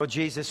Lord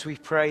Jesus, we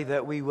pray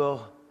that we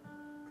will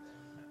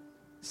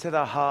set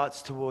our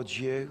hearts towards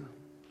you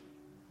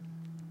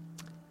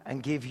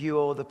and give you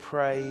all the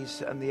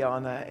praise and the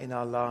honor in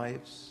our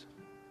lives.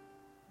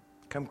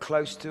 Come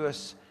close to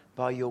us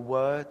by your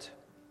word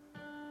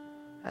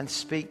and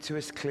speak to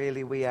us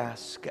clearly, we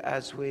ask,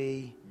 as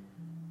we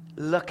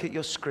look at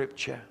your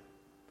scripture,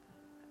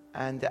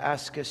 and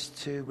ask us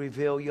to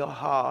reveal your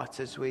heart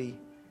as we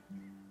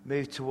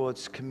move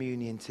towards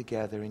communion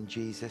together in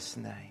Jesus'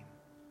 name.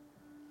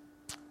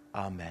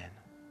 Amen.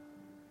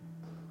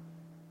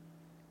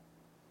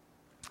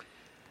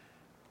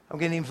 I'm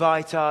going to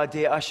invite our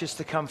dear ushers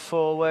to come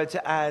forward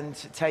and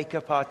take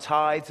up our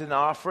tithes and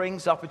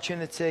offerings,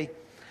 opportunity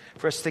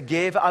for us to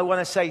give. I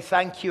want to say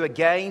thank you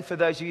again for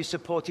those of you who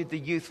supported the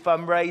youth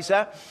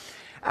fundraiser.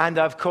 And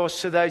of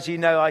course, for those of you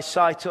who know, I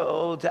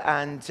cycled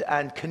and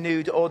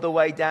canoed all the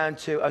way down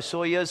to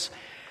Osoyoos.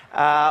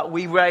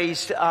 We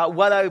raised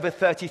well over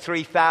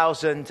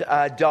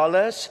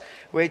 $33,000,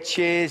 which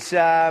is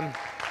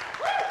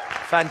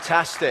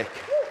fantastic.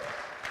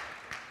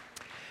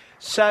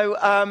 So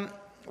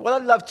what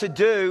I'd love to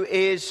do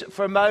is,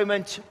 for a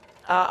moment,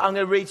 I'm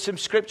going to read some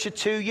scripture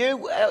to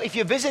you. If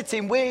you're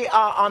visiting, we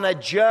are on a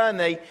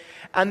journey,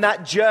 and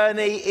that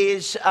journey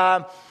is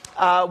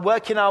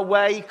working our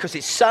way, because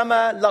it's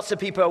summer, lots of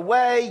people are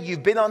away,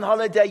 you've been on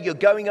holiday, you're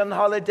going on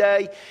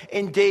holiday.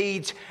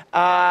 Indeed,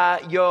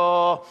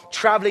 you're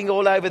traveling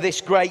all over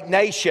this great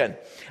nation.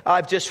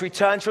 I've just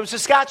returned from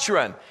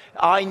Saskatchewan.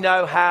 I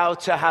know how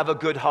to have a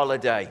good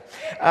holiday.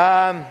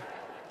 I'll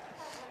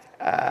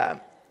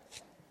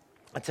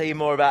tell you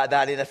more about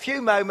that in a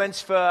few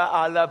moments for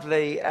our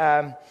lovely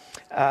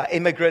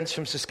immigrants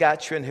from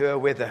Saskatchewan who are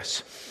with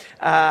us.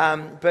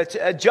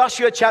 But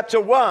Joshua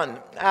chapter 1,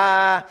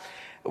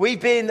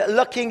 we've been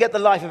looking at the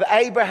life of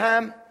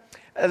Abraham,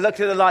 looked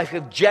at the life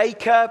of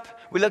Jacob,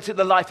 we looked at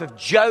the life of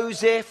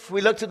Joseph,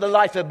 we looked at the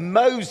life of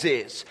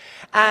Moses.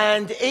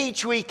 And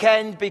each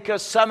weekend,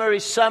 because summer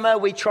is summer,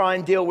 we try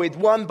and deal with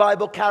one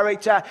Bible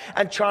character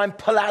and try and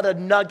pull out a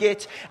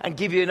nugget and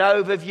give you an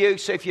overview.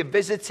 So if you're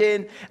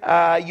visiting,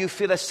 you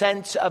feel a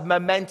sense of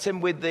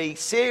momentum with the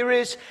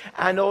series.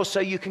 And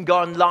also you can go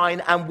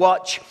online and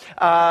watch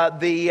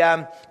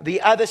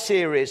the other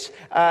series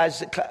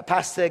as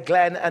Pastor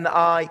Glenn and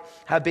I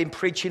have been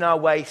preaching our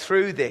way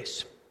through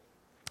this.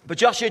 But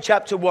Joshua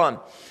chapter 1.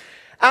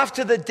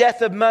 After the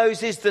death of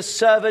Moses, the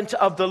servant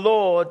of the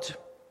Lord.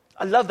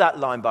 I love that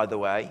line, by the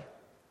way.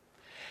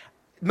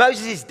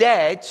 Moses is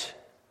dead.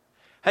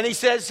 And he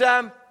says,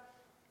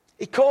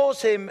 he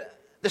calls him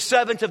the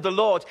servant of the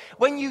Lord.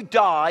 When you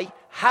die,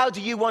 how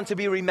do you want to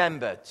be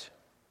remembered?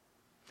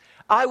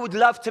 I would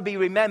love to be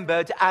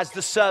remembered as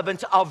the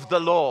servant of the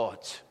Lord.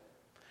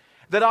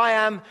 That I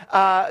am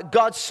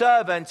God's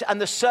servant, and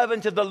the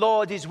servant of the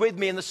Lord is with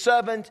me. And the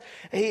servant,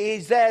 he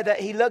is there, that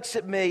he looks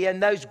at me,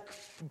 and those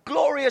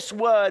glorious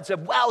words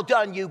of, well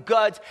done, you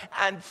good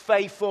and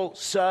faithful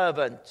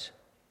servant.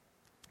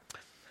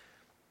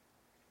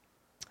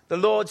 The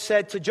Lord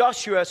said to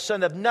Joshua,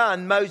 son of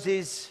Nun,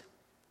 Moses'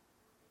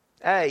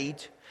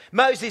 aide,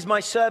 Moses, my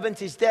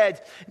servant, is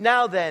dead.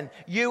 Now then,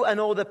 you and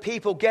all the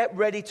people get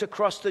ready to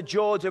cross the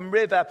Jordan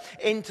River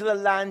into the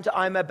land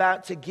I'm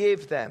about to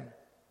give them.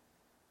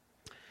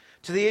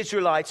 To the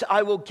Israelites,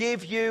 I will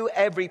give you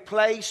every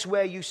place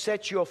where you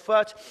set your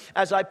foot,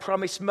 as I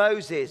promised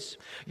Moses.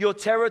 Your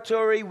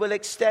territory will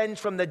extend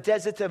from the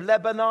desert of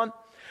Lebanon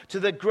to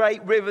the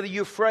great river, the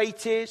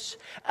Euphrates,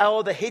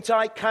 or the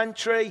Hittite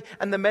country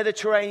and the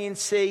Mediterranean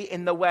Sea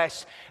in the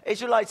west.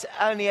 Israelites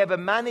only ever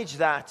managed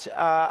that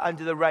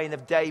under the reign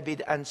of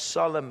David and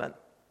Solomon,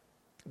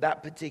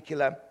 that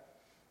particular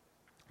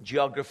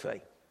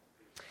geography.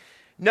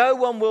 No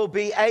one will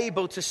be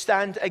able to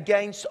stand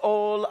against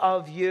all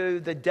of you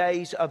the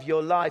days of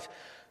your life.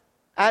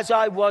 As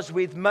I was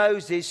with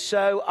Moses,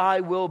 so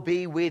I will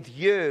be with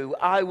you.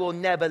 I will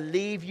never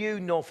leave you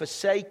nor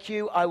forsake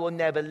you. I will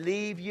never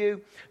leave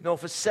you nor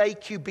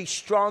forsake you. Be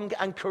strong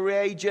and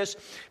courageous,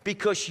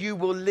 because you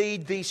will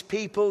lead these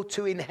people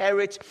to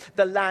inherit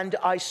the land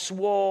I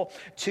swore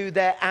to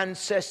their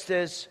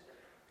ancestors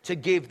to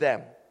give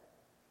them.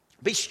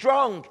 Be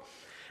strong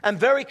and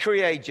very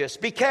courageous.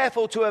 Be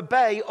careful to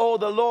obey all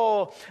the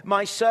law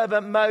my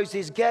servant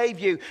Moses gave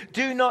you.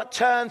 Do not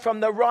turn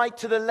from the right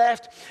to the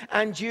left,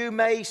 and you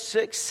may be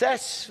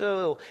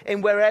successful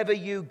in wherever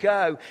you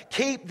go.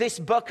 Keep this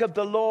book of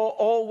the law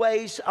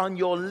always on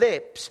your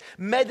lips.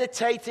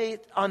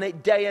 Meditate on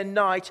it day and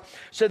night,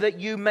 so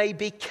that you may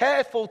be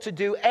careful to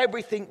do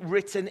everything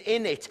written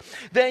in it.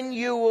 Then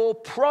you will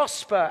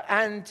prosper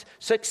and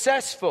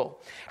successful.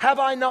 Have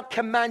I not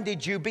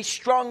commanded you? Be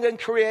strong and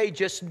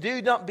courageous.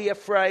 Do not be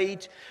afraid.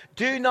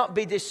 Do not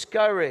be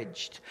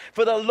discouraged,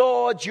 for the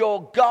Lord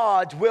your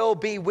God will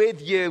be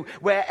with you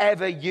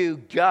wherever you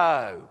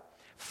go.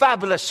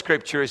 Fabulous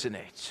scripture, isn't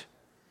it?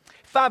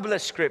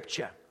 Fabulous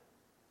scripture.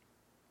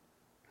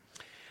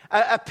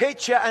 A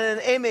picture and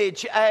an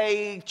image.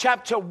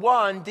 Chapter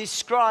 1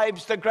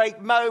 describes the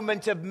great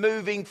moment of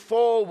moving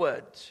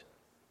forward.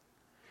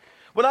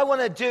 What I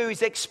want to do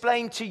is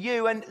explain to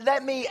you, and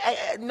let me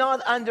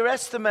not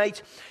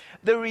underestimate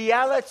the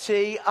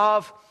reality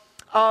of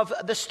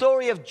the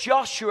story of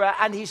Joshua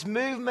and his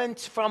movement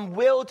from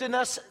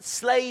wilderness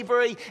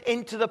slavery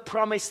into the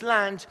promised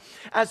land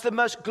as the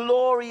most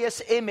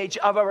glorious image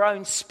of our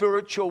own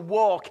spiritual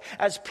walk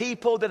as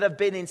people that have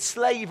been in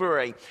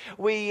slavery.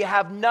 We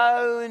have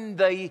known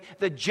the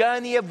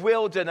journey of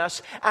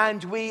wilderness,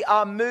 and we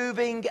are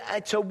moving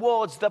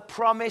towards the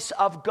promise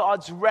of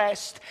God's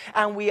rest,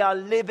 and we are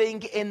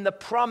living in the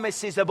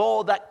promises of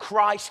all that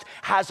Christ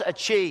has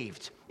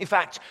achieved. In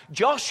fact,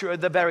 Joshua,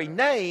 the very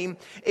name,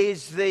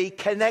 is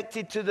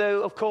connected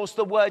to of course,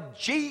 the word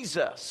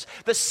Jesus,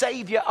 the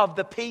Savior of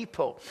the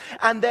people.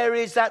 And there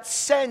is that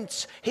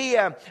sense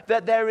here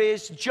that there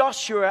is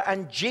Joshua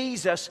and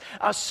Jesus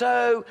are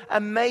so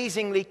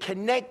amazingly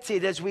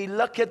connected as we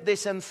look at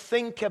this and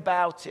think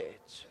about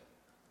it.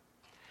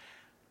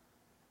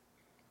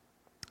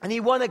 And he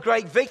won a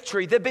great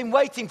victory. They've been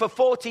waiting for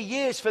 40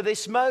 years for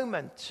this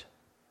moment.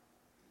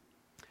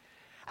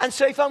 And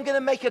so if I'm going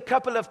to make a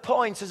couple of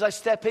points as I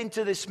step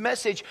into this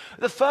message,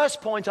 the first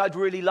point I'd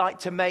really like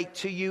to make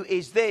to you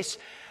is this,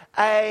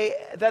 that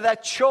a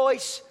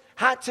choice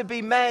had to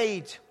be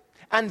made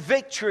and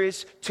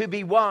victories to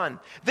be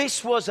won.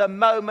 This was a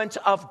moment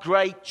of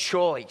great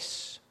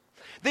choice.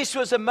 This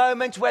was a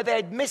moment where they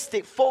had missed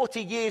it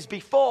 40 years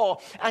before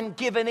and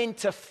given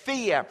into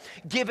fear,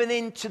 given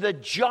into the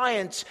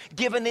giants,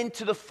 given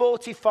into the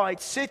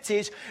fortified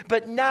cities.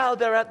 But now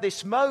they're at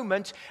this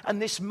moment, and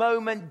this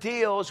moment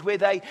deals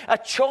with a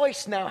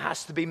choice now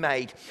has to be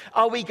made.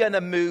 Are we going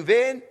to move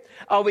in?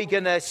 Are we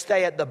going to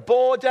stay at the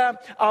border?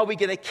 Are we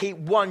going to keep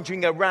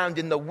wandering around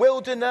in the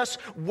wilderness?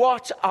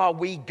 What are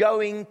we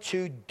going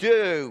to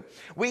do?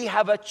 We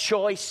have a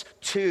choice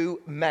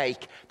to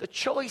make. The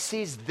choice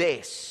is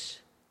this.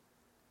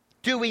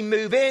 Do we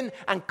move in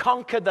and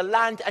conquer the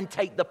land and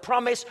take the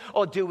promise,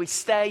 or do we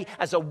stay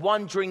as a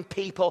wandering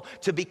people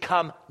to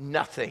become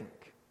nothing?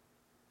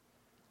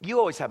 You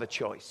always have a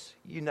choice.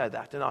 You know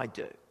that, and I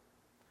do.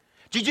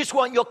 Do you just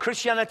want your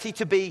Christianity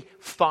to be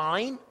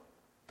fine?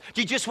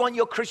 Do you just want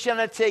your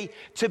Christianity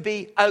to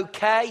be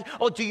okay?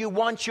 Or do you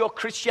want your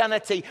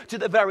Christianity to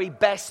the very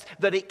best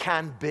that it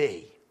can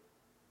be?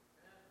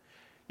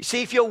 You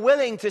see, if you're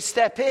willing to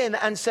step in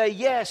and say,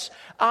 yes,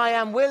 I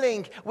am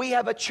willing, we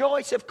have a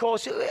choice, of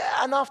course.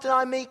 And often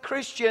I meet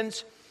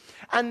Christians,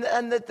 and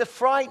the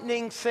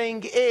frightening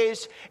thing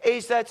is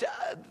that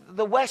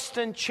the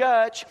Western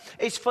church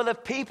is full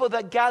of people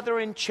that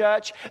gather in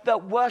church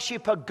that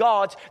worship a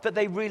God that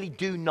they really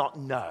do not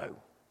know.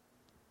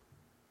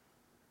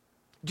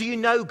 Do you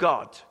know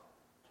God?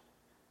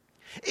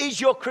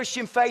 Is your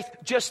Christian faith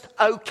just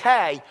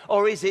okay,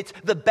 or is it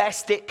the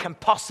best it can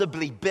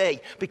possibly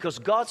be? Because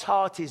God's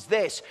heart is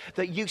this,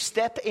 that you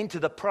step into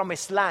the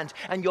promised land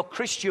and your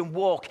Christian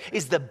walk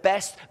is the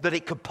best that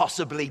it could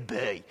possibly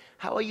be.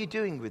 How are you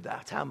doing with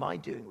that? How am I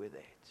doing with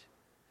it?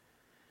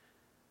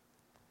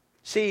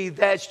 See,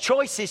 there's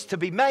choices to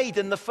be made,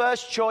 and the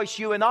first choice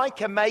you and I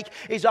can make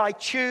is I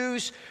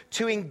choose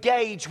to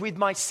engage with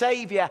my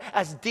Savior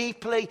as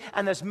deeply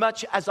and as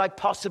much as I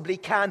possibly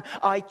can.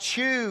 I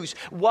choose.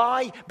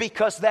 Why?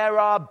 Because there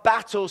are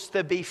battles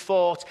to be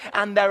fought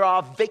and there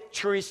are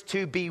victories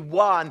to be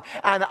won,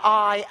 and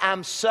I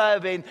am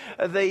serving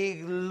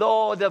the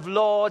Lord of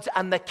Lords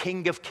and the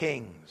King of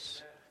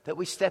Kings. That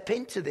we step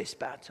into this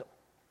battle.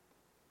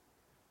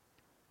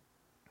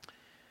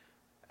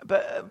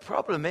 But the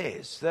problem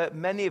is that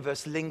many of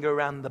us linger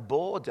around the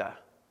border.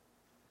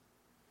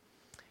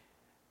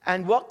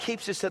 And what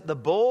keeps us at the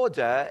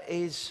border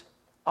is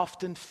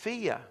often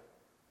fear.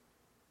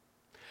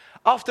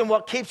 Often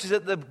what keeps us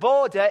at the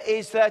border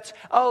is that,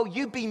 oh,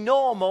 you be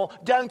normal,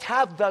 don't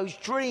have those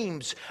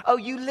dreams. Oh,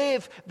 you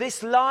live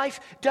this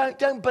life,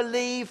 don't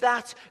believe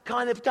that,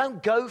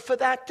 don't go for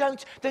that,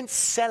 don't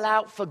sell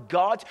out for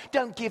God,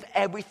 don't give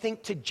everything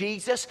to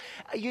Jesus,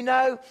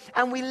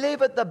 and we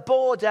live at the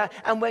border,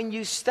 and when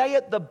you stay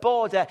at the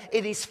border,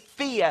 it is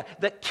fear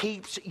that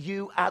keeps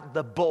you at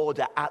the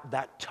border at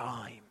that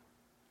time.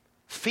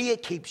 Fear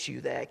keeps you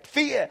there.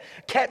 Fear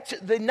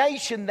kept the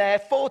nation there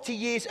 40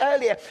 years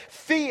earlier.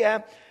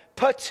 Fear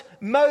put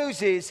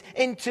Moses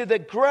into the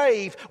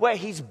grave where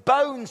his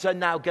bones are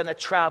now going to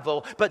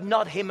travel, but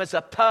not him as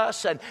a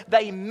person.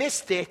 They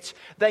missed it.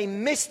 They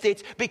missed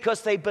it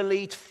because they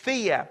believed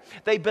fear.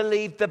 They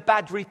believed the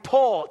bad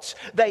reports.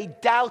 They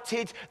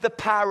doubted the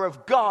power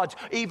of God,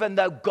 even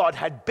though God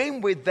had been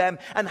with them,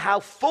 and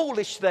how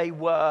foolish they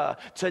were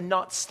to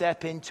not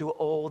step into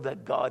all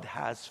that God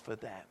has for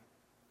them.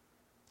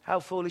 How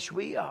foolish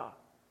we are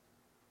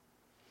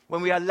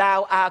when we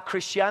allow our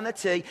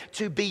Christianity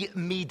to be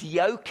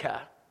mediocre,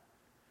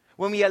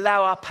 when we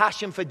allow our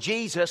passion for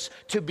Jesus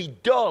to be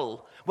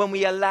dull, when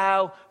we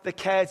allow the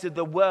cares of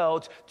the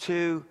world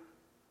to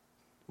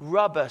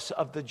rob us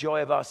of the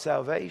joy of our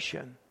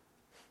salvation.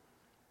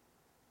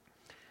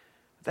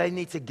 They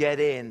need to get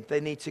in.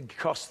 They need to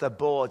cross the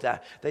border.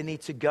 They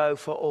need to go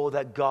for all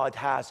that God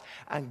has,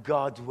 and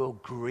God will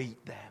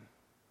greet them.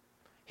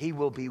 He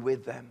will be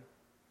with them.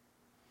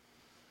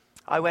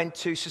 I went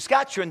to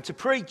Saskatchewan to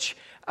preach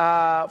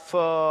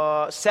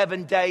for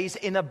 7 days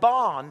in a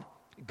barn.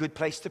 Good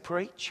place to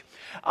preach.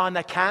 On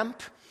a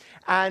camp.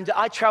 And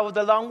I traveled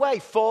a long way,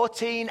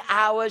 14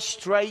 hours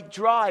straight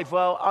drive.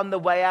 Well, on the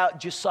way out,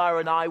 Josiah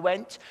and I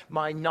went,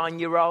 my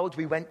 9-year-old,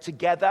 we went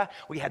together.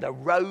 We had a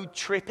road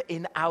trip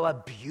in our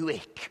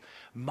Buick,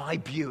 my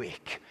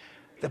Buick.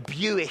 The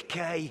Buick,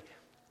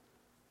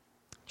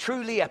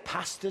 truly a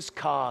pastor's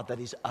car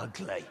that is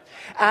ugly.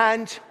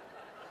 And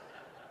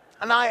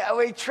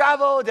we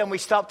traveled and we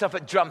stopped off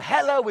at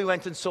Drumheller. We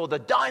went and saw the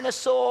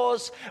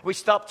dinosaurs. We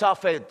stopped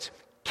off at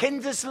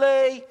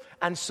Kindersley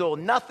and saw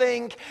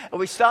nothing.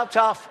 We stopped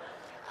off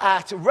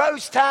at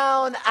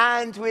Rosetown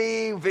and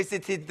we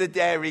visited the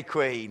Dairy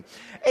Queen.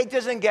 It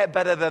doesn't get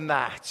better than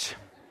that.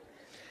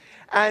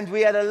 And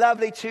we had a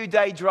lovely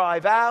 2-day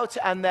drive out,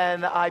 and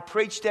then I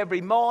preached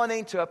every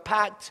morning to a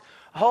packed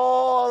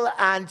hall,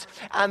 and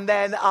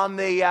then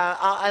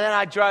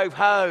I drove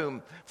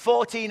home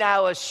 14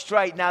 hours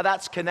straight. Now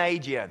that's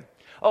Canadian.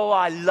 Oh,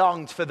 I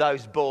longed for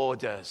those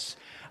borders.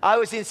 I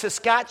was in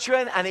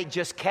Saskatchewan and it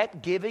just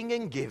kept giving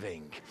and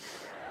giving.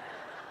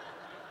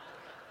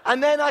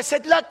 And then I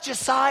said, look,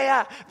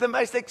 Josiah, the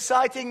most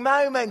exciting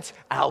moment,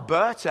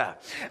 Alberta.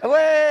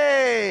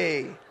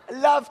 Way!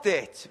 Loved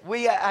it.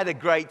 We had a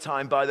great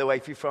time, by the way,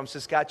 if you're from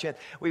Saskatchewan.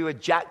 We were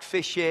jack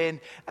fishing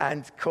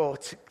and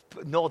caught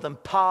northern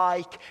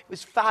pike. It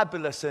was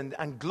fabulous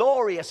and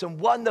glorious and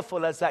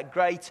wonderful as that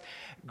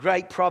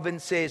great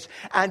province is.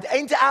 And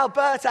into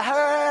Alberta,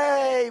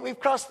 hooray! We've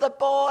crossed the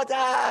border.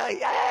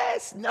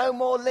 Yes! No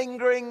more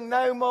lingering,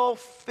 no more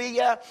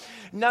fear,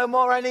 no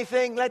more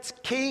anything. Let's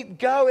keep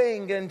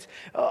going. And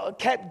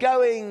kept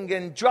going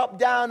and dropped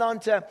down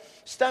onto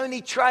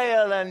Stony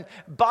Trail and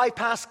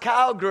bypass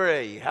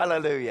Calgary.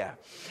 Hallelujah.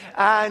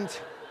 And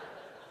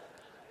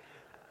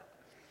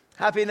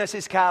happiness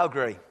is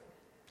Calgary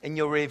in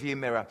your rearview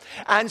mirror.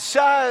 And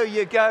so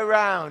you go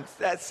round.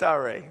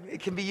 It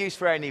can be used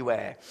for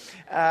anywhere.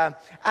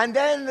 And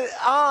then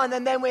on,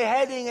 and then we're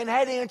heading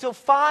until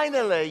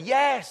finally,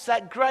 yes,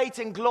 that great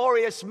and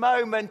glorious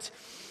moment,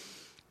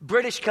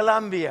 British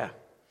Columbia.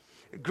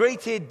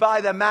 Greeted by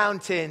the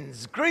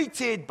mountains,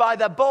 greeted by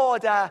the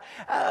border.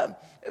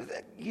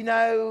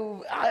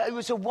 It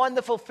was a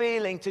wonderful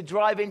feeling to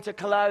drive into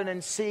Kelowna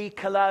and see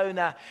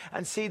Kelowna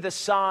and see the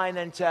sign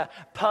and to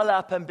pull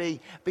up and be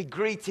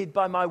greeted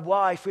by my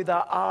wife with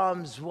her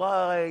arms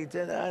wide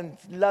and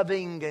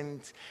loving.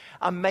 And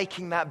I'm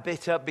making that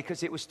bit up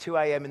because it was 2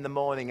 a.m. in the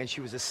morning and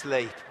she was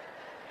asleep.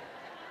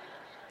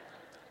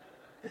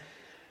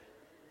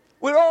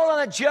 We're all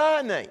on a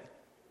journey.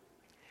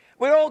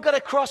 We're all got to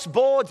cross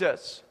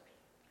borders.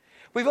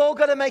 We've all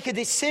got to make a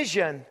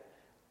decision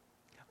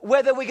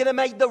whether we're going to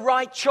make the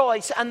right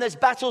choice, and there's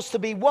battles to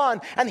be won.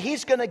 And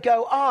he's going to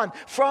go on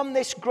from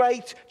this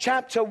great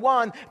chapter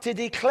 1 to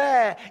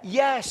declare,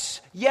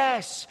 yes,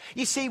 yes.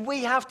 You see,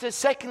 we have to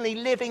secondly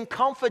live in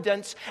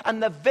confidence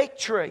and the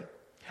victory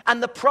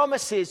and the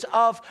promises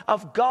of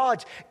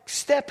God.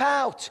 Step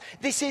out.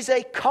 This is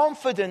a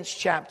confidence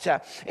chapter.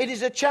 It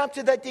is a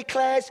chapter that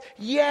declares,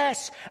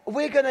 yes,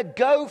 we're going to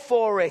go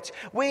for it.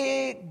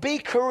 Be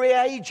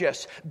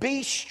courageous.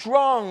 Be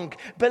strong.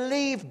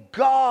 Believe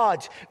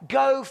God.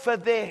 Go for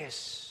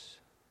this.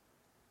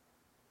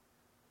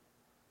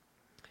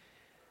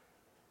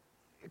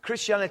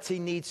 Christianity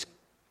needs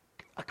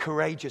a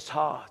courageous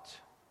heart.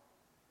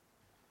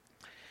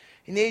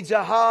 He needs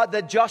a heart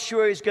that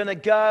Joshua is going to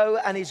go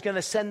and he's going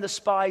to send the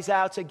spies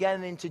out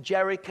again into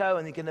Jericho,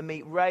 and they're going to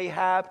meet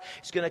Rahab.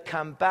 He's going to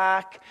come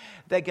back.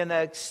 They're going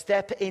to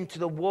step into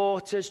the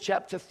waters,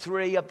 chapter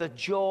 3 of the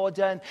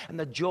Jordan, and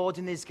the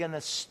Jordan is going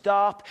to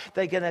stop.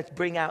 They're going to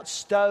bring out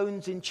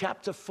stones in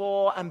chapter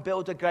 4 and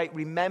build a great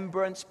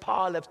remembrance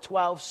pile of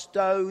 12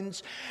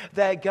 stones.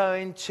 They're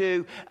going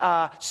to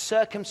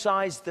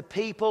circumcise the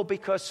people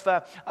because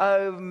for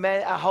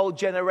a whole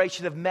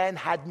generation of men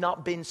had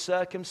not been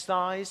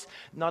circumcised.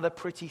 Not a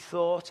pretty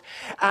thought.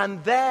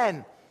 And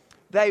then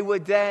he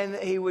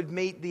would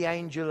meet the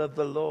angel of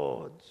the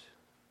Lord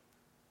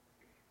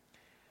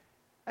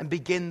and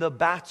begin the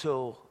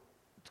battle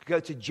to go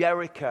to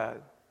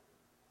Jericho.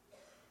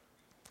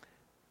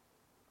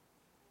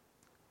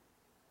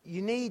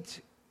 You need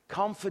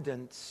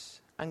confidence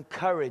and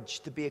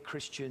courage to be a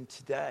Christian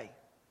today.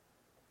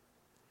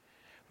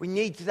 We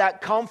need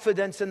that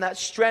confidence and that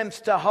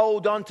strength to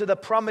hold on to the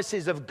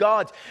promises of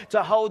God,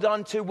 to hold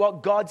on to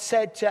what God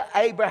said to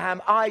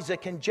Abraham,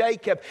 Isaac, and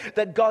Jacob,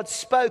 that God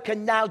spoke.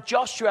 And now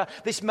Joshua,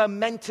 this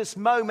momentous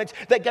moment,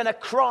 they're going to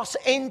cross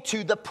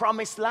into the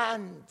promised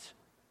land.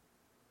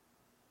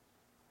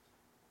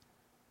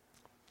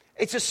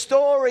 It's a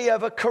story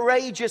of a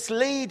courageous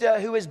leader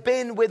who has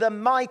been with a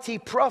mighty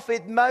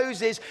prophet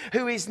Moses,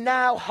 who is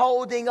now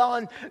holding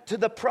on to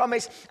the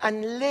promise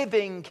and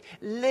living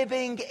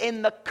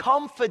in the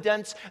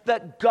confidence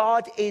that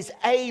God is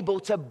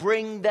able to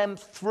bring them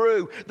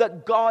through,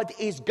 that God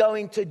is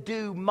going to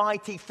do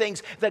mighty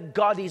things, that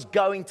God is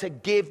going to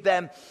give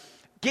them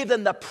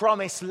the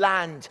promised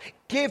land,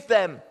 give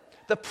them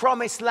the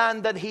promised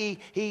land that he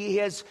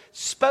has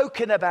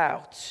spoken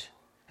about.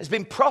 has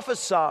been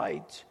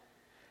prophesied.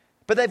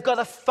 But they've got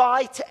to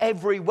fight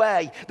every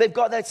way. They've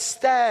got to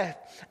stare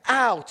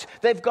out.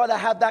 They've got to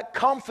have that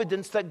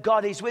confidence that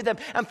God is with them.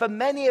 And for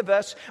many of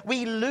us,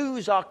 we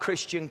lose our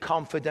Christian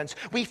confidence.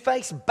 We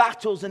face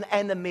battles and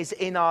enemies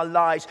in our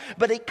lives.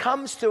 But it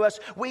comes to us,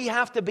 we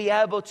have to be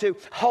able to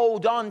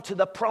hold on to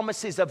the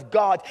promises of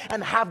God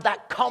and have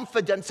that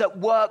confidence at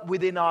work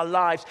within our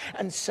lives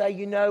and say,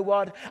 you know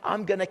what?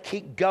 I'm going to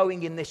keep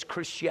going in this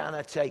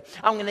Christianity.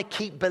 I'm going to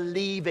keep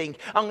believing.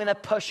 I'm going to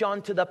push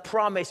on to the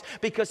promise,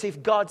 because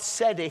if God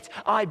said it,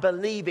 I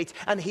believe it,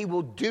 and he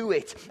will do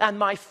it. And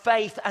my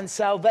faith and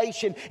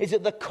salvation is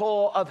at the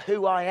core of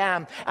who I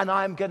am, and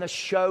I'm going to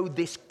show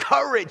this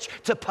courage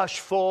to push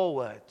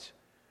forward.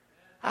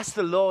 Ask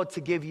the Lord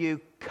to give you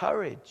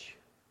courage.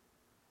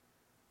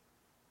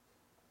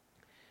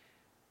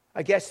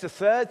 I guess the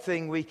third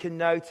thing we can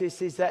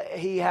notice is that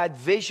he had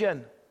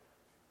vision.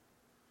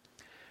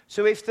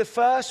 So if the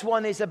first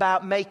one is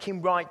about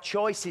making right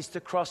choices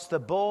to cross the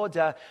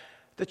border,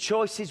 the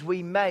choices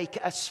we make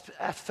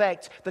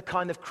affect the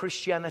kind of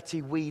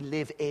Christianity we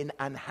live in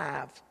and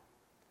have.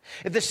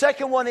 If the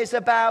second one is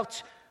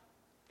about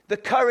the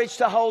courage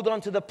to hold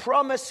on to the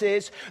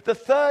promises, the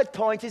third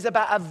point is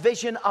about a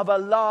vision of a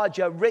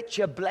larger,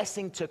 richer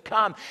blessing to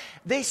come.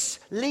 This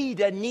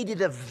leader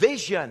needed a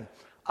vision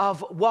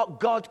of what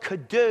God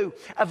could do,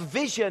 a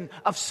vision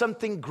of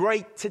something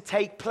great to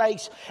take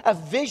place, a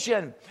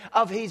vision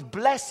of his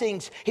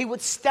blessings. He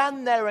would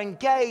stand there and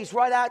gaze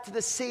right out to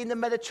the sea in the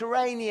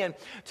Mediterranean,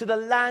 to the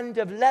land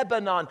of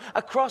Lebanon,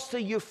 across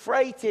the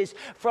Euphrates,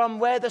 from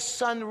where the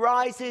sun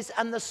rises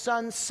and the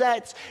sun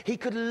sets. He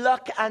could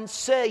look and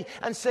see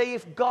and say,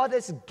 if God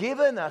has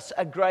given us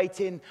a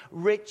great and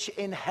rich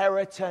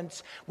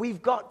inheritance,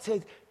 we've got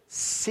to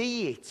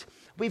see it.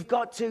 We've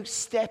got to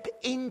step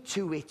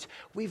into it.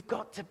 We've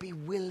got to be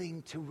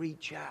willing to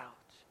reach out.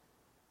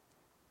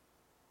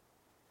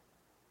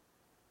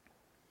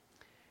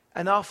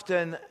 And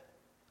often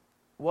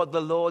what the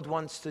Lord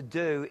wants to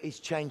do is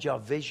change our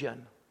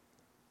vision.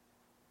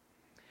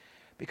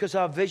 Because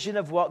our vision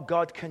of what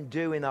God can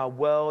do in our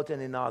world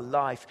and in our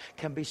life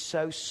can be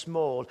so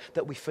small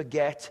that we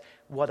forget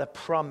what a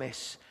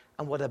promise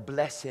and what a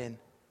blessing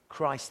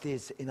Christ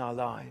is in our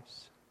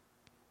lives.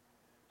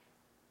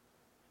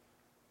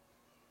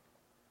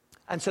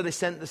 And so they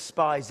sent the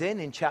spies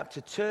in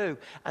chapter 2,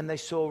 and they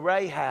saw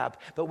Rahab.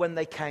 But when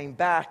they came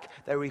back,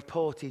 they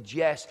reported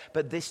yes.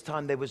 But this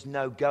time there was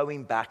no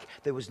going back.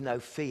 There was no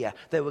fear.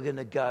 They were going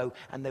to go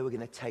and they were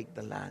going to take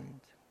the land.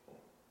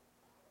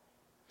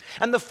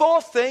 And the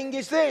fourth thing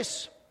is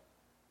this: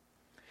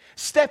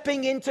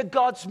 stepping into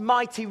God's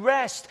mighty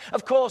rest.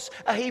 Of course,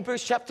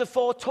 Hebrews chapter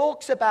 4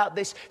 talks about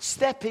this,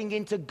 stepping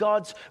into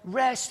God's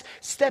rest,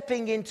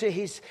 stepping into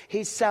his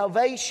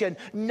salvation,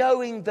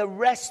 knowing the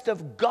rest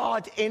of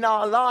God in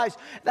our lives.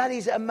 That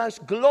is a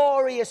most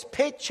glorious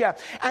picture.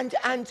 And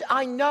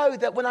I know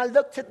that when I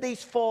looked at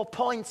these 4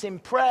 points in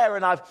prayer,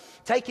 and I've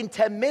taken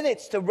 10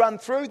 minutes to run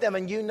through them,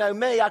 and you know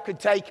me, I could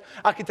take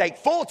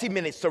 40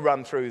 minutes to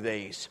run through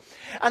these.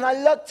 And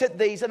I looked at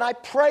these and I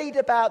prayed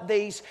about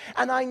these,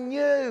 and I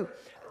knew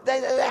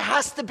there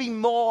has to be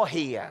more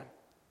here.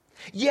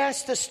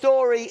 Yes, the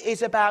story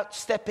is about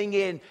stepping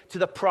in to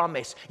the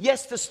promise.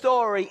 Yes, the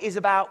story is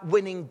about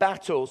winning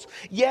battles.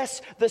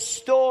 Yes, the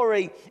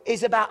story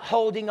is about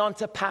holding on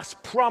to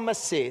past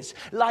promises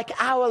like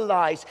our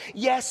lives.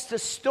 Yes, the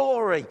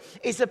story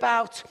is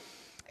about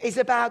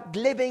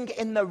living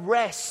in the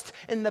rest,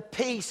 in the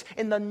peace,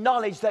 in the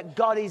knowledge that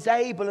God is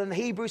able. And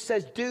Hebrews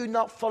says, do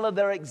not follow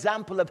their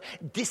example of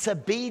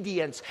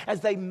disobedience as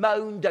they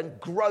moaned and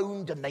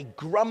groaned and they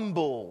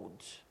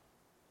grumbled.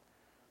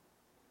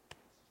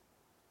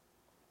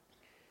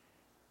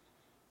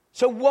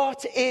 So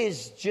what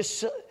is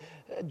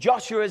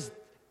Joshua's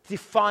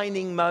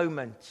defining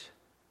moment?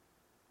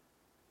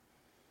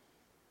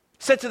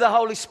 Said to the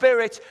Holy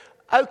Spirit,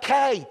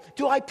 okay,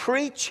 do I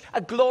preach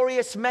a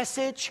glorious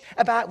message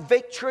about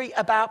victory,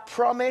 about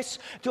promise?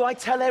 Do I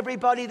tell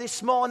everybody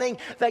this morning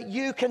that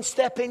you can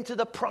step into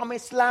the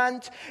promised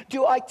land?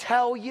 Do I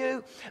tell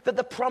you that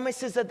the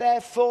promises are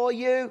there for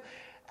you?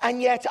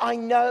 And yet I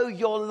know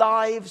your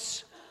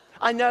lives.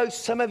 I know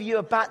some of you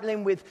are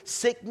battling with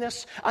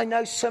sickness. I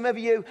know some of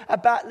you are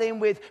battling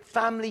with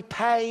family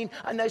pain.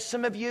 I know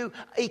some of you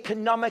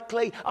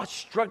economically are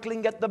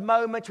struggling at the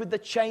moment with the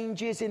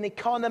changes in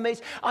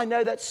economies. I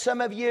know that some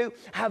of you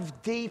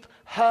have deep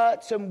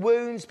hurts and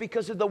wounds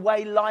because of the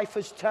way life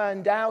has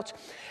turned out.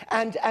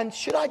 And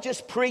should I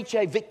just preach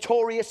a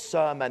victorious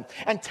sermon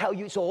and tell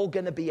you it's all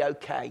going to be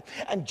okay?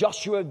 And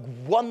Joshua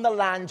won the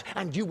land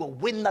and you will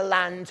win the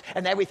land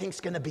and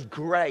everything's going to be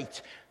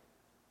great.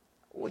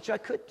 Which I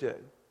could do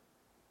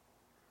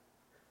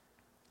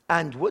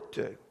and would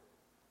do,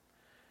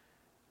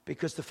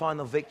 because the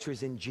final victory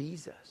is in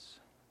Jesus.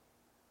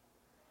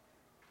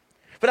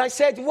 But I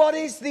said, what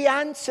is the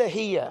answer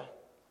here?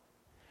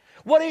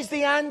 What is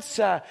the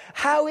answer?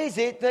 How is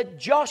it that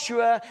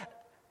Joshua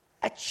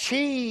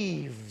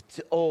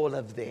achieved all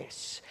of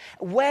this?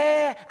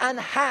 Where and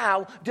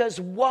how does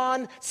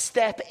one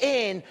step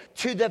in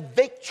to the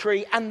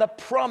victory and the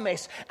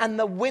promise and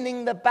the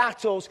winning the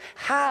battles?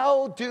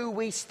 How do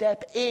we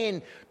step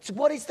in?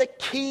 What is the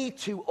key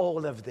to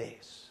all of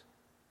this?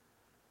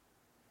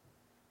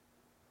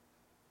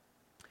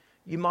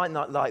 You might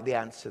not like the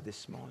answer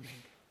this morning.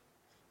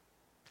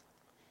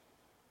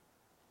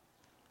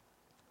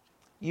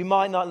 You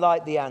might not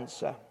like the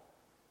answer,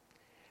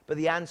 but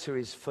the answer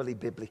is fully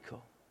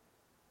biblical.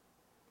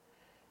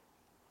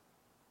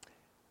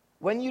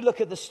 When you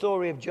look at the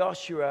story of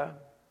Joshua,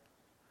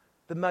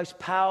 the most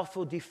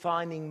powerful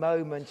defining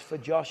moment for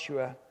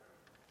Joshua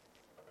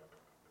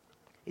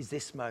is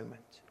this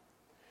moment.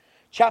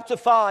 Chapter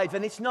 5,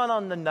 and it's not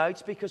on the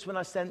notes because when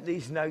I sent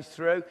these notes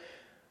through,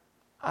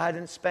 I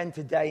hadn't spent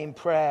a day in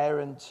prayer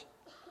and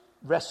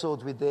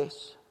wrestled with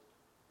this.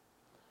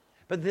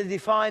 But the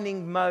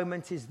defining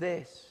moment is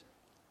this.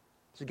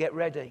 So get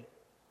ready.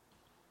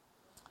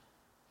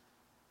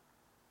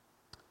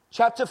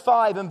 Chapter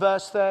 5 and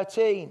verse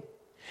 13.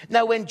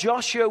 Now when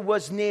Joshua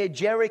was near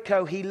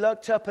Jericho, he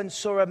looked up and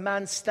saw a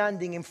man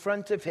standing in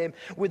front of him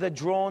with a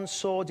drawn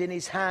sword in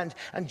his hand.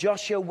 And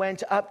Joshua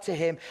went up to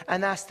him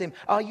and asked him,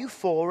 "Are you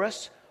for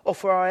us or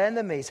for our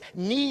enemies?"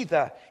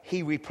 "Neither,"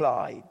 he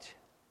replied.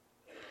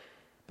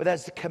 "But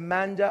as the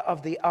commander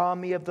of the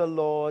army of the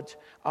Lord,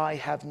 I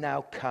have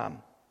now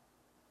come."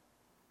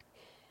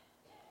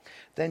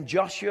 Then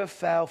Joshua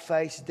fell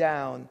face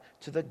down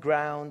to the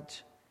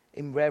ground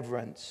in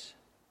reverence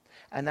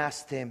and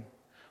asked him,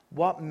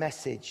 "What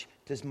message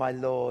does my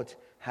Lord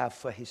have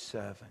for his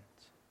servant?"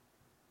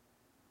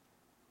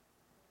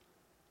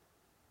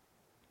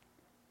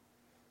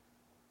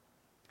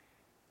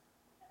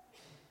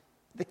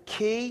 The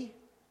key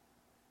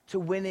to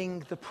winning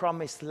the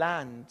promised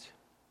land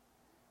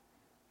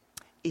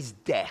is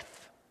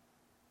death.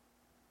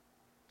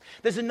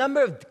 There's a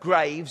number of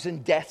graves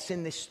and deaths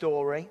in this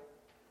story.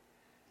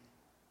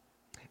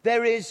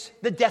 There is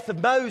the death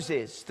of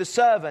Moses, the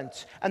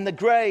servant, and the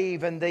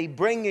grave and the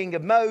bringing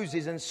of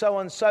Moses and so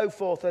on and so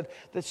forth, and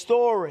the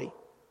story.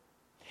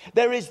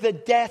 There is the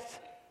death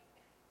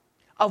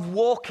of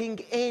walking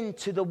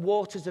into the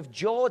waters of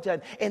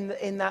Jordan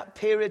in that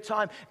period of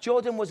time.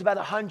 Jordan was about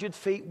 100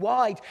 feet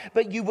wide,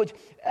 but you would,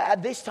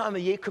 at this time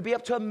of year, it could be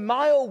up to a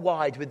mile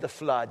wide with the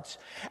floods.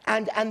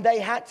 And they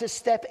had to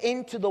step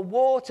into the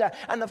water.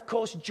 And of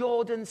course,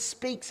 Jordan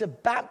speaks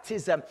of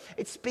baptism.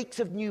 It speaks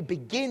of new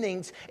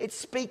beginnings. It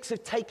speaks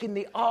of taking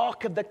the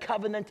Ark of the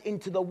Covenant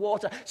into the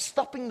water,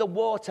 stopping the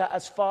water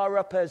as far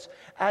up as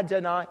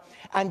Adonai,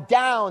 and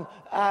down,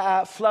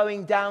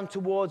 flowing down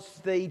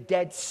towards the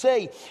Dead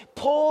Sea.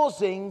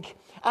 Pausing,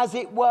 as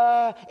it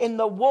were, in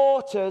the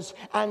waters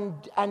and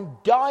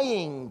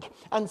dying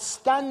and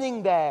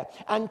standing there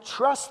and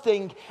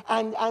trusting.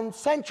 And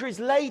centuries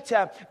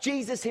later,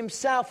 Jesus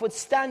himself would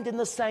stand in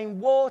the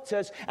same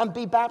waters and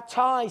be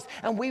baptized.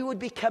 And we would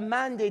be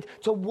commanded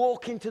to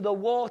walk into the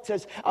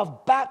waters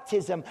of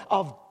baptism,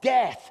 of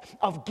death,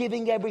 of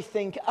giving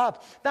everything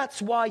up.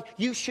 That's why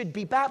you should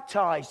be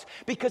baptized,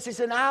 because it's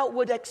an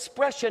outward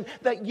expression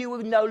that you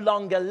will no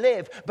longer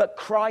live, but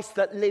Christ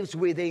that lives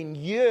within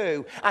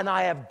you. And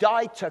I have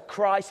died to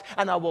Christ,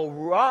 and I will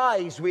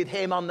rise with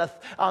him on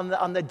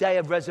the day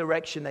of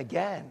resurrection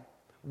again.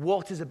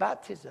 Waters of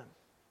baptism.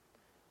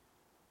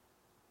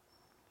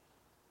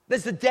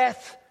 There's the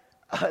death,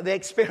 the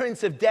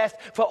experience of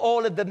death for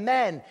all of the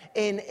men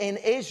in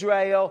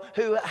Israel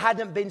who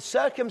hadn't been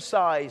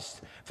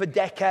circumcised for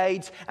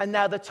decades, and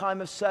now the time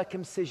of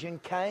circumcision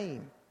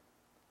came.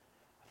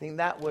 I think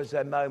that was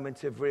a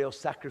moment of real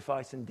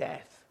sacrifice and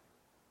death.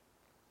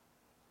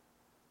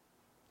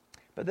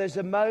 But there's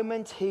a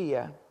moment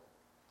here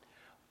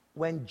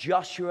when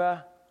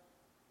Joshua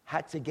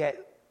had to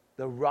get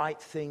the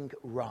right thing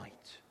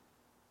right.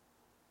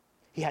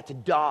 He had to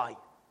die.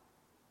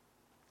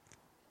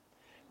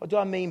 What do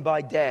I mean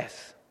by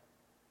death?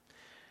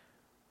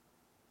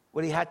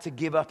 Well, he had to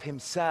give up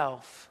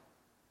himself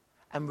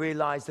and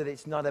realize that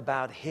it's not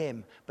about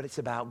him, but it's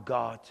about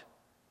God.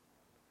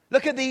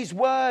 Look at these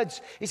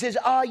words. He says,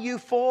 "Are you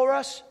for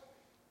us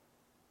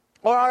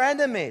or our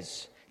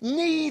enemies?"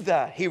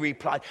 "Neither," he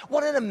replied.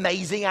 What an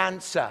amazing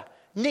answer.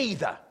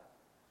 Neither.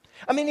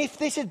 I mean, if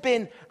this had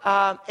been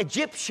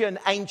Egyptian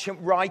ancient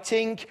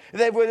writing,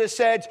 they would have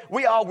said,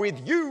 "We are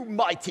with you,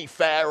 mighty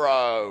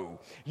Pharaoh.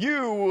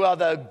 You are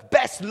the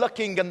best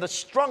looking and the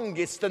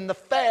strongest and the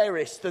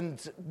fairest,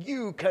 and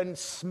you can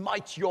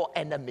smite your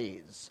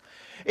enemies."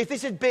 If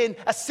this had been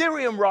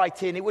Assyrian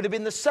writing, it would have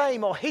been the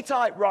same, or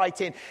Hittite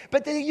writing.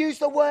 But they used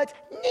the word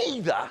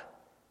neither.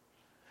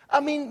 I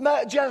mean,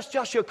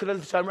 Joshua could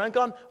have turned around and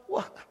gone,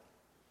 "Well,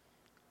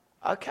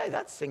 okay,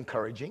 that's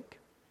encouraging.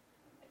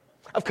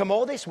 I've come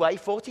all this way,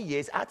 40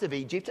 years out of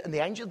Egypt, and the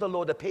angel of the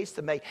Lord appears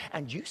to me,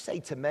 and you say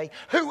to me,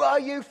 'Who are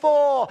you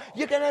for?'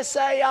 You're going to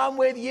say, 'I'm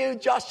with you,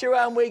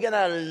 Joshua, and we're going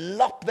to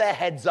lop their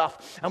heads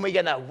off, and we're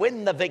going to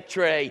win the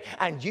victory.'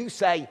 And you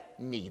say,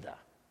 'Neither.'"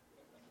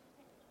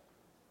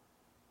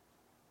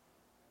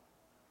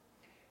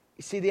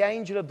 You see, the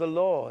angel of the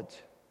Lord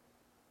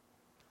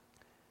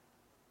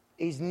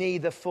is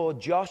neither for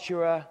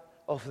Joshua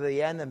or for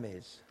the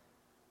enemies.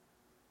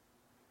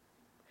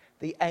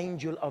 The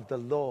angel of the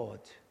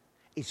Lord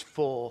is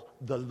for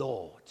the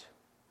Lord.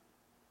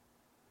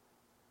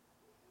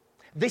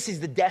 This is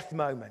the death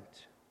moment.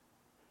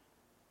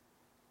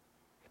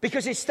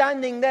 Because he's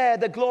standing there,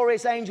 the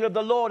glorious angel of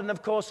the Lord. And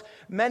of course,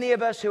 many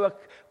of us who are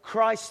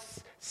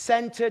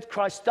Christ-centered,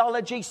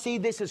 Christology, see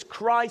this as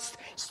Christ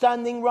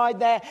standing right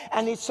there.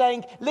 And he's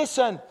saying,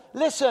 listen.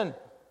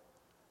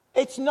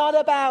 It's not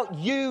about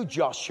you,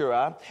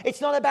 Joshua. It's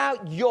not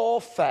about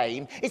your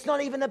fame. It's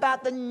not even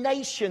about the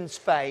nation's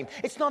fame.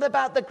 It's not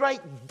about the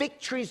great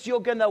victories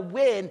you're going to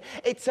win.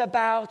 It's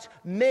about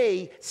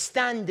me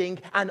standing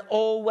and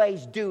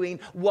always doing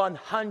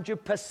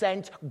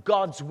 100%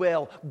 God's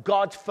will.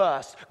 God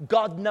first.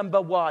 God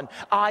number one.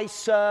 I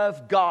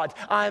serve God.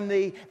 I'm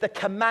the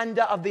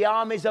commander of the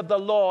armies of the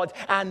Lord.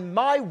 And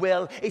my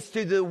will is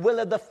to do the will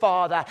of the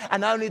Father.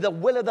 And only the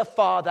will of the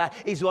Father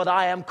is what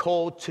I am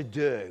called to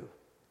do.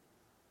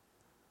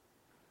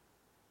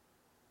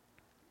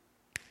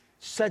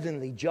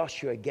 Suddenly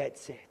Joshua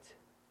gets it.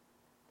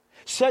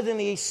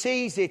 Suddenly he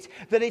sees it,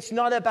 that it's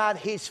not about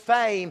his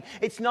fame.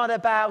 It's not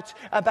about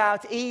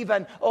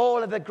even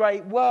all of the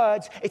great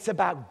words. It's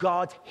about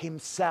God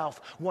himself,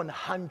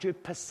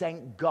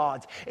 100%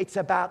 God. It's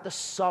about the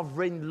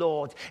sovereign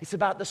Lord. It's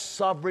about the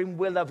sovereign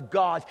will of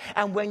God.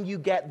 And when you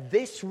get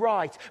this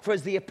right, for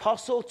as the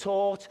apostle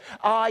taught,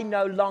 I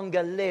no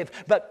longer live,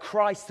 but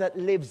Christ that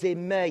lives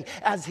in me.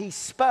 As he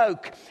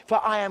spoke,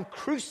 for I am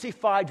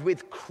crucified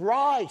with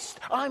Christ.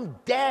 I'm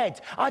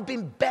dead. I've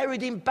been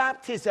buried in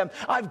baptism.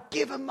 I've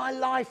given my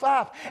life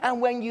up.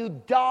 And when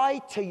you die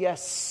to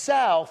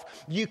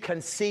yourself, you can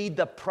see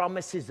the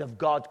promises of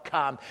God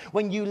come.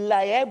 When you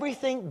lay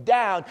everything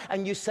down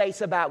and you say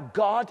it's about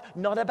God,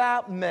 not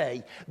about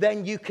me,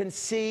 then you can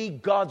see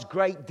God's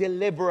great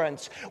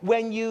deliverance.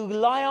 When you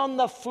lie on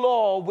the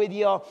floor with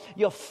your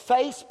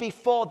face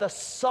before the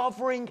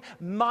sovereign,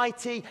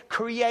 mighty,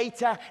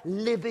 creator,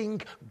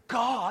 living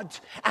God,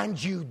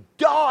 and you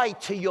die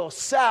to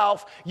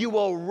yourself, you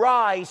will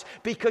rise,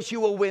 because you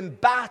will win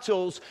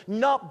battles,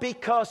 not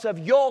because of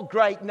your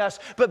greatness,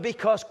 but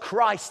because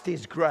Christ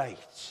is great.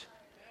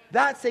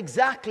 That's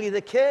exactly the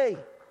key.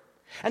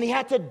 And he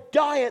had to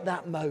die at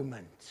that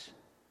moment.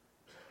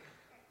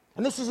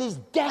 And this is his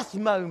death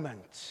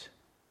moment.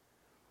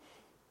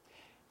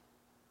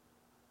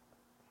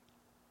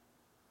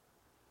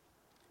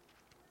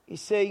 You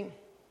see,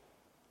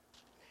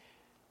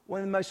 one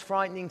of the most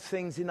frightening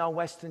things in our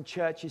Western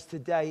churches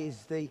today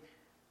is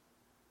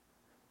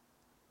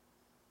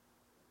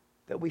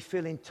that we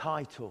feel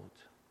entitled.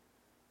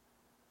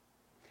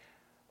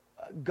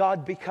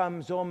 God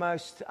becomes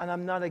almost, and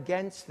I'm not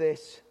against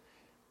this,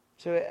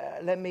 so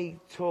let me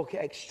talk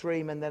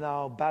extreme and then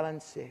I'll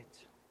balance it.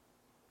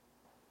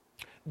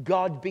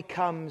 God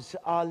becomes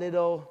our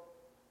little,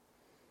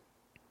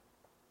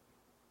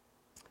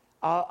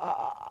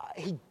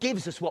 he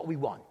gives us what we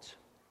want.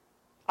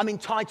 I'm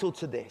entitled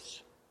to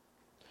this.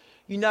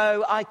 You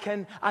know, I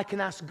can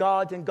ask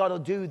God and God will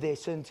do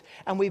this. And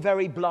we're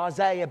very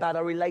blasé about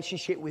our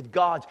relationship with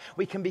God.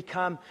 We can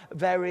become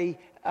very,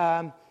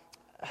 I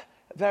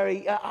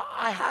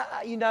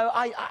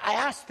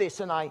ask this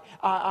and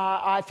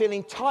I feel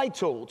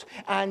entitled.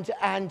 And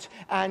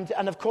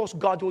of course,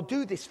 God will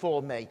do this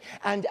for me.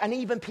 And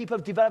even people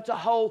have developed a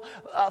whole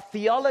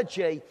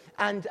theology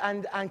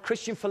and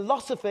Christian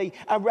philosophy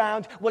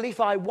around, well, if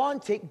I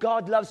want it,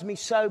 God loves me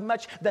so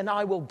much, then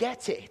I will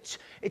get it.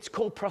 It's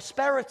called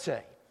prosperity.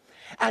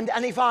 And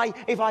if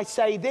I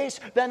say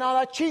this, then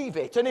I'll achieve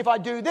it. And if I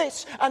do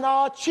this, and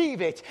I'll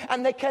achieve it.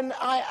 And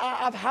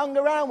I've hung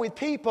around with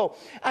people,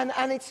 and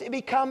it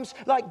becomes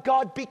like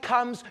God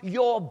becomes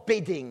your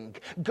bidding.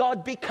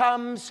 God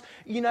becomes,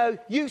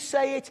 you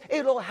say it,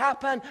 it'll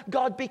happen.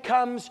 God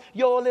becomes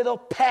your little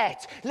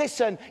pet.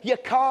 Listen, you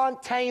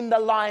can't tame the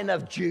Lion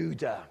of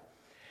Judah.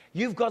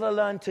 You've got to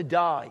learn to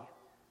die.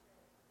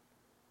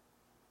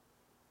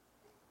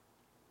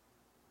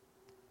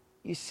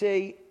 You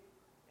see,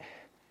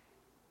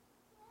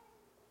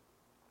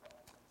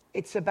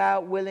 it's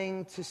about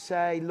willing to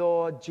say,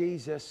 Lord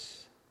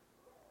Jesus,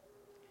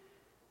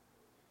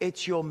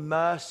 it's your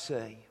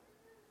mercy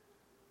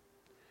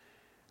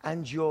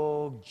and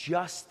your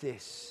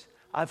justice.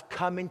 I've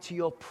come into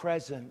your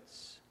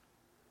presence.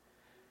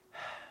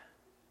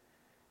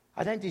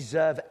 I don't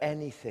deserve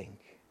anything.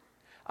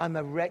 I'm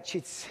a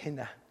wretched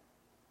sinner.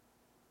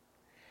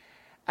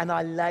 And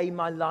I lay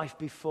my life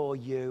before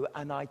you,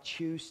 and I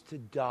choose to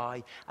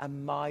die,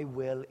 and my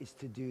will is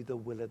to do the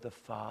will of the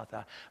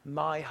Father.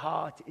 My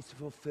heart is to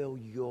fulfill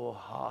your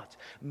heart.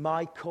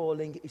 My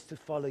calling is to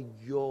follow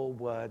your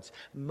words.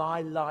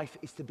 My life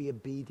is to be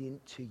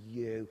obedient to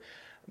you.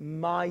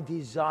 My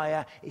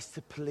desire is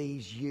to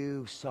please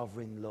you,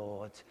 sovereign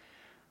Lord.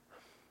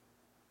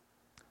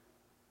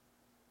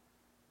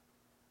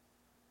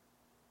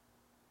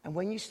 And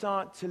when you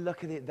start to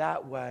look at it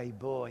that way,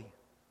 boy,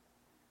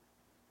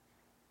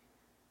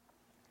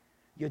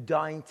 you're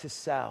dying to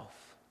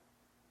self,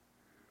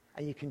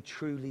 and you can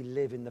truly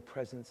live in the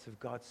presence of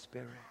God's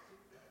Spirit.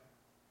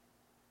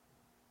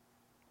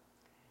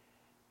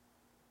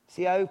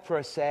 See,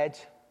 Oprah said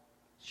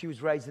she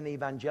was raised an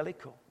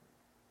evangelical,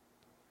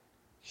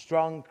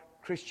 strong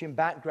Christian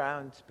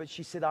background, but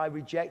she said, I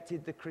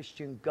rejected the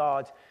Christian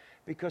God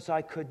because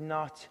I could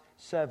not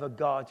serve a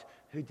God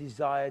who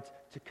desired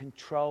to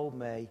control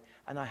me,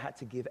 and I had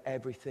to give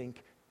everything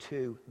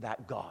to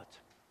that God.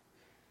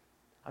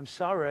 I'm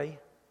sorry.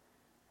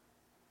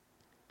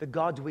 The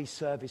God we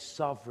serve is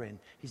sovereign.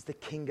 He's the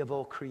King of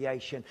all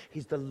creation.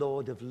 He's the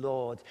Lord of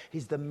lords.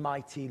 He's the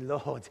mighty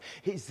Lord.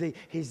 He's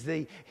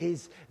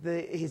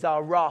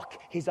our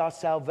rock. He's our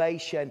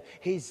salvation.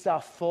 He's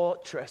our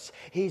fortress.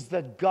 He's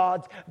the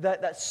God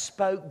that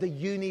spoke the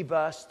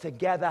universe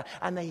together,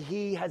 and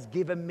He has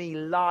given me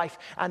life,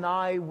 and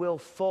I will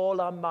fall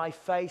on my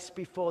face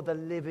before the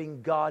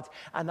living God,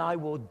 and I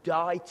will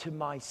die to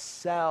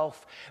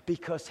myself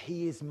because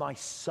He is my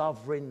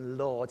sovereign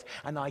Lord,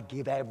 and I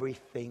give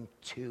everything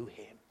to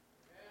Him.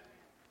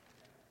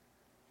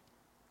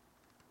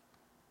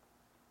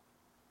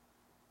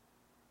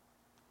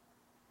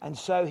 And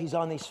so he's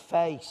on his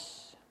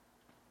face.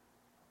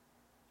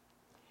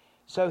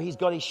 So he's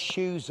got his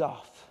shoes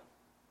off.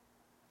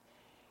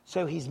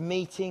 So he's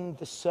meeting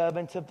the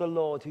servant of the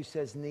Lord who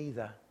says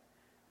neither.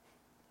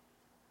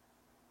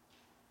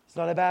 It's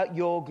not about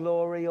your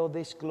glory or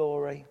this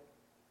glory.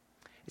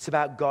 It's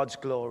about God's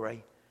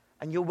glory.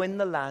 And you'll win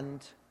the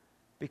land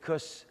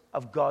because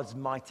of God's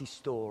mighty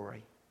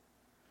story.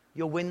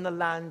 You'll win the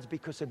land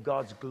because of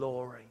God's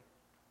glory.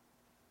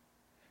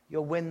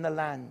 You'll win the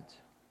land.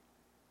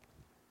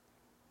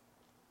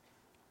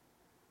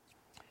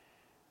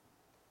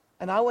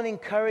 And I want to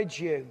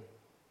encourage you.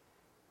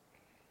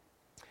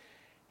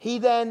 He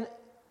then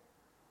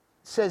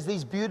says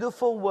these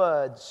beautiful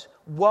words,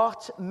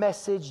 what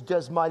message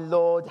does my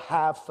Lord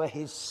have for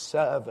His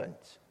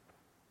servant?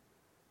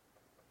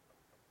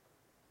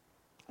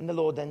 And the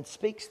Lord then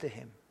speaks to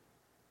him.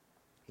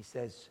 He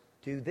says,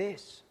 do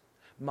this.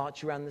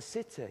 March around the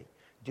city.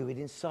 Do it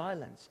in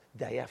silence,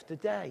 day after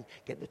day.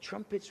 Get the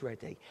trumpets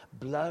ready.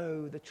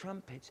 Blow the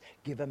trumpets.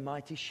 Give a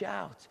mighty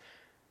shout.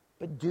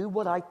 But do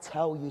what I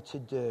tell you to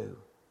do.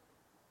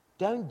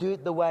 Don't do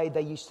it the way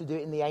they used to do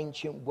it in the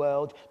ancient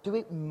world. Do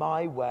it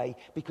my way,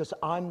 because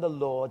I'm the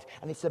Lord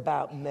and it's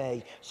about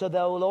me. So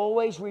they'll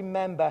always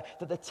remember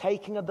that the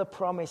taking of the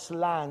promised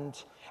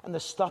land and the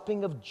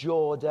stopping of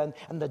Jordan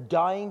and the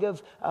dying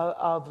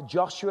of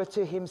Joshua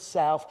to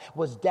himself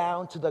was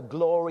down to the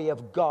glory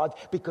of God,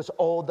 because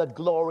all the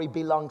glory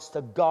belongs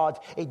to God.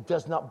 It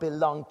does not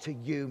belong to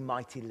you,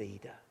 mighty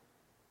leader.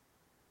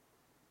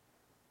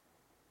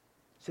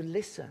 So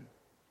listen.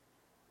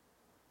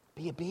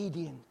 Be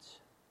obedient.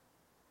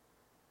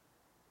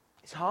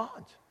 It's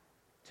hard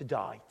to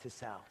die to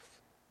self.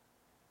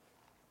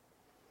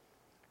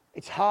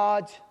 It's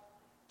hard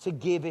to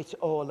give it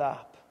all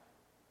up.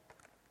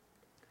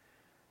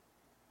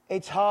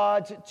 It's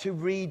hard to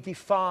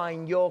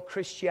redefine your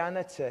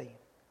Christianity.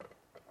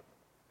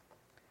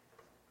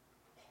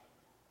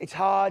 It's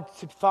hard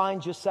to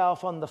find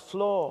yourself on the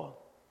floor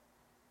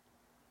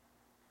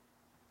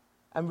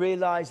and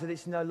realize that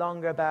it's no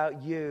longer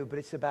about you, but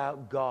it's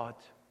about God.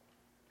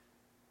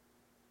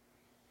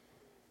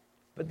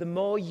 But the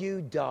more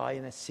you die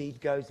and a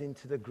seed goes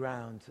into the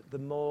ground, the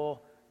more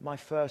my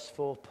first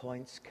 4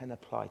 points can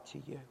apply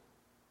to you.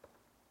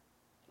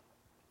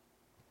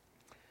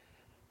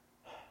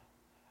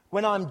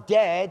 When I'm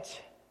dead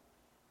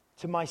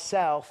to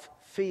myself,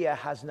 fear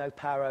has no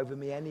power over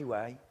me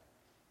anyway.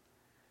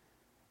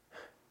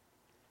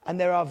 And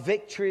there are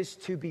victories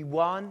to be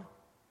won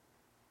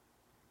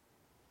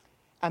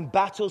and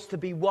battles to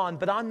be won,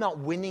 but I'm not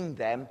winning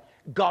them.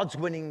 God's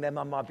winning them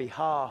on my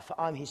behalf.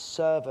 I'm His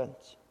servant.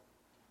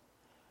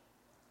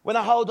 When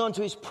I hold on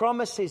to His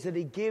promises that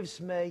He gives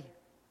me,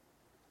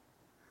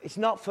 it's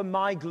not for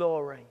my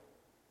glory,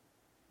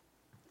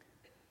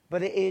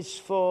 but it is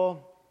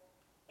for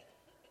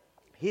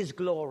His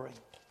glory.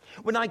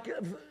 When I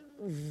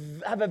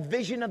have a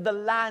vision of the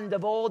land,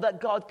 of all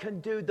that God can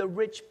do, the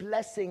rich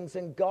blessings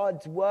and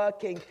God's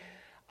working,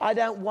 I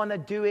don't want to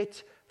do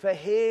it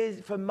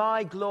for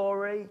my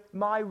glory,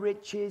 my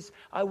riches.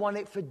 I want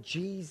it for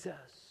Jesus.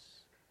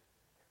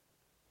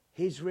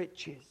 His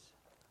riches,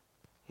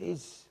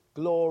 His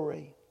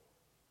glory,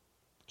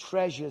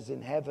 treasures in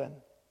heaven.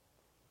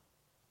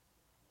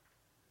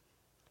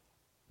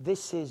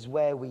 This is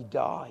where we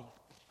die,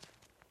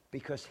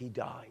 because He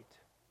died.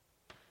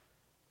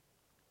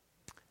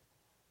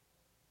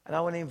 And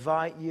I want to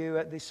invite you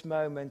at this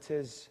moment,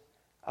 as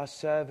our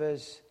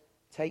servers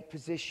take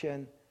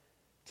position,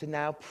 to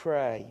now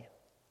pray.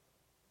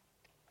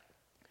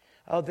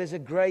 Oh, there's a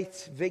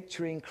great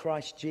victory in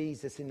Christ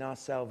Jesus in our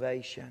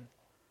salvation.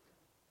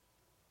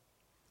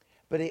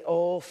 But it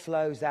all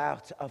flows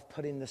out of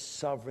putting the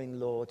sovereign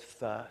Lord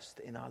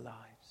first in our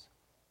lives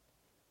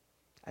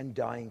and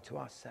dying to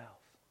ourselves.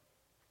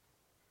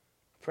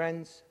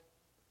 Friends,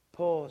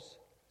 pause.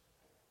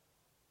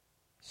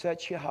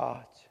 Search your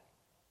heart.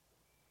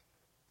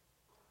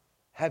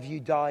 Have you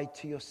died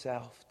to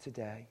yourself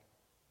today?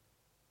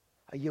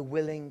 Are you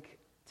willing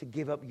to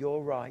give up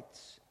your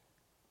rights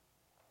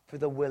for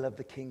the will of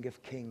the King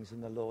of Kings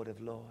and the Lord of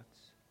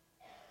Lords?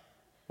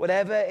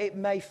 Whatever it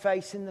may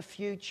face in the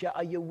future,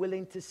 are you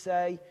willing to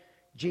say,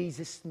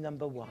 Jesus,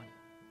 number one?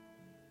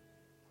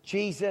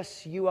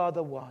 Jesus, you are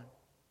the one.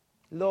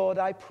 Lord,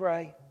 I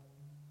pray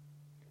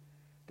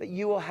that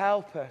you will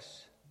help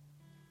us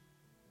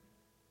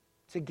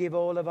to give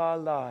all of our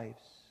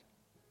lives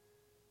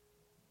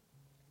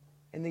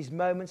in these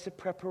moments of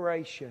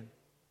preparation.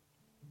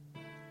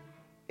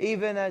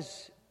 Even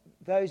as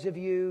those of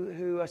you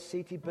who are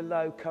seated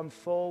below come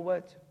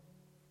forward,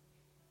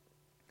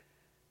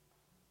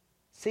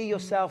 see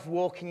yourself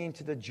walking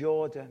into the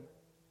Jordan.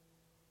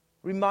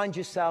 Remind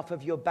yourself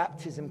of your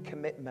baptism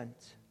commitment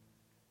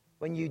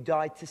when you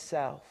died to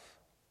self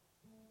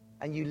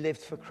and you lived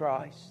for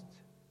Christ.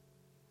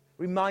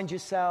 Remind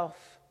yourself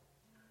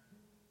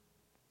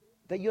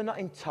that you're not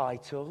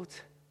entitled.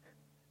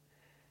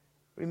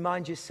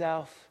 Remind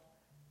yourself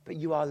that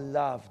you are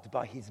loved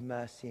by his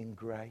mercy and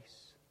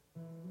grace.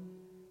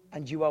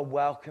 And you are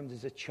welcomed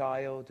as a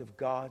child of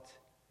God.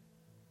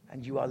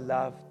 And you are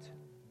loved.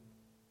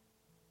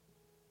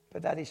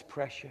 But that is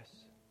precious.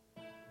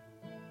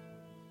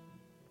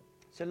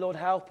 So Lord,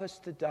 help us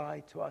to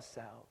die to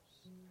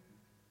ourselves.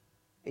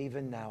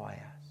 Even now I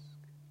ask.